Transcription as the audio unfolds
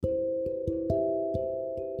Hi,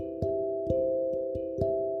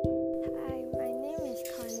 my name is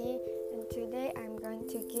Connie, and today I'm going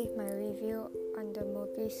to give my review on the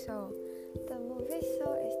movie Soul. The movie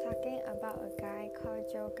Soul is talking about a guy called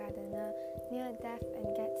Joe Gardner, near death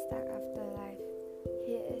and gets stuck after life.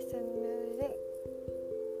 He is a music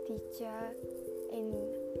teacher in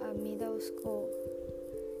a middle school.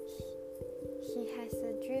 He has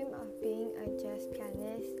a dream of being a jazz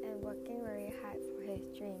pianist and working very hard for his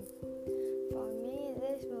dream. For me,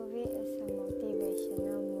 this movie is a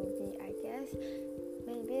motivational movie, I guess.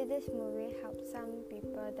 Maybe this movie helps some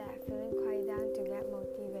people that are feeling quite down to get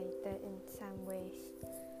motivated in some ways.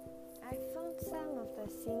 I found some of the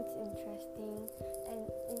scenes interesting. An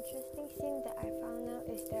interesting scene that I found out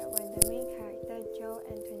is that when the main character Joe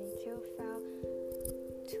and 22 fell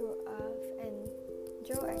to earth, and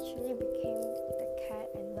Joe actually became the cat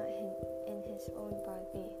and not in his own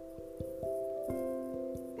body.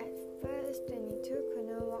 At first, 22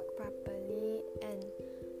 couldn't walk properly and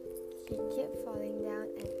he kept falling down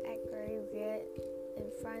and act very weird in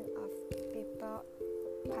front of people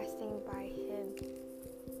passing by him.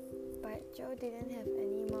 But Joe didn't have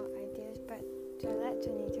any more ideas but to let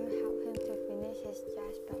 22 help him to finish his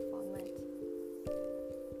jazz performance.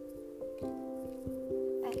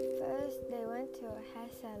 At first, they went to a hair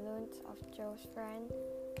salon of Joe's friend,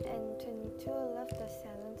 and 22 loved the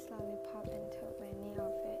salon's lollipop and took many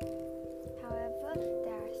of it. However,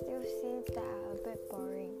 there are still scenes that are a bit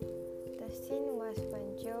boring. The scene was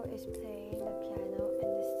when Joe is playing the piano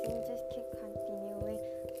and the scene just keeps continuing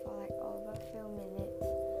for like over a few minutes.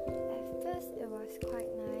 At first it was quite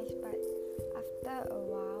nice, but after a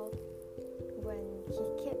while, when he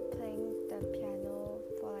kept playing the piano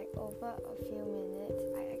for like over a few minutes,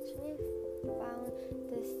 I actually found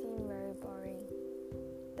this scene very boring.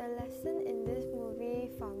 The lesson in this movie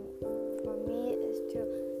for me is to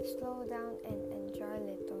slow down and enjoy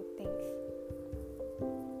little things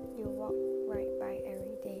you walk right by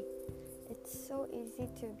every day. It's so easy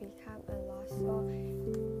to become a lost soul,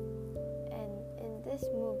 and in this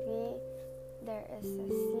movie there is a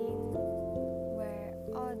scene where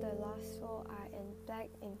all the lost souls are in black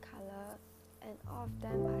in color and all of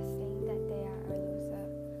them are saying that they are a loser.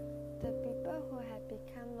 The people who have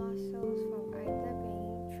become lost souls from either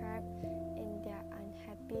being trapped in their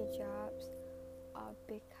unhappy jobs or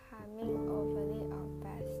becoming overly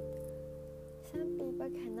oppressed. Some people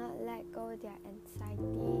cannot let go their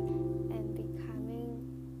anxiety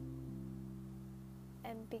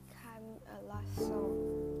and become a lost soul.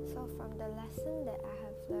 So from the lesson that I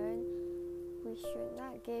have learned, we should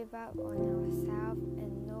not give up on ourselves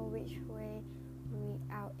and know which way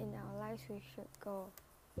in our lives we should go.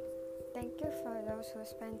 Thank you for those who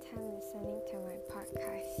spend time listening to my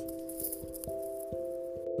podcast.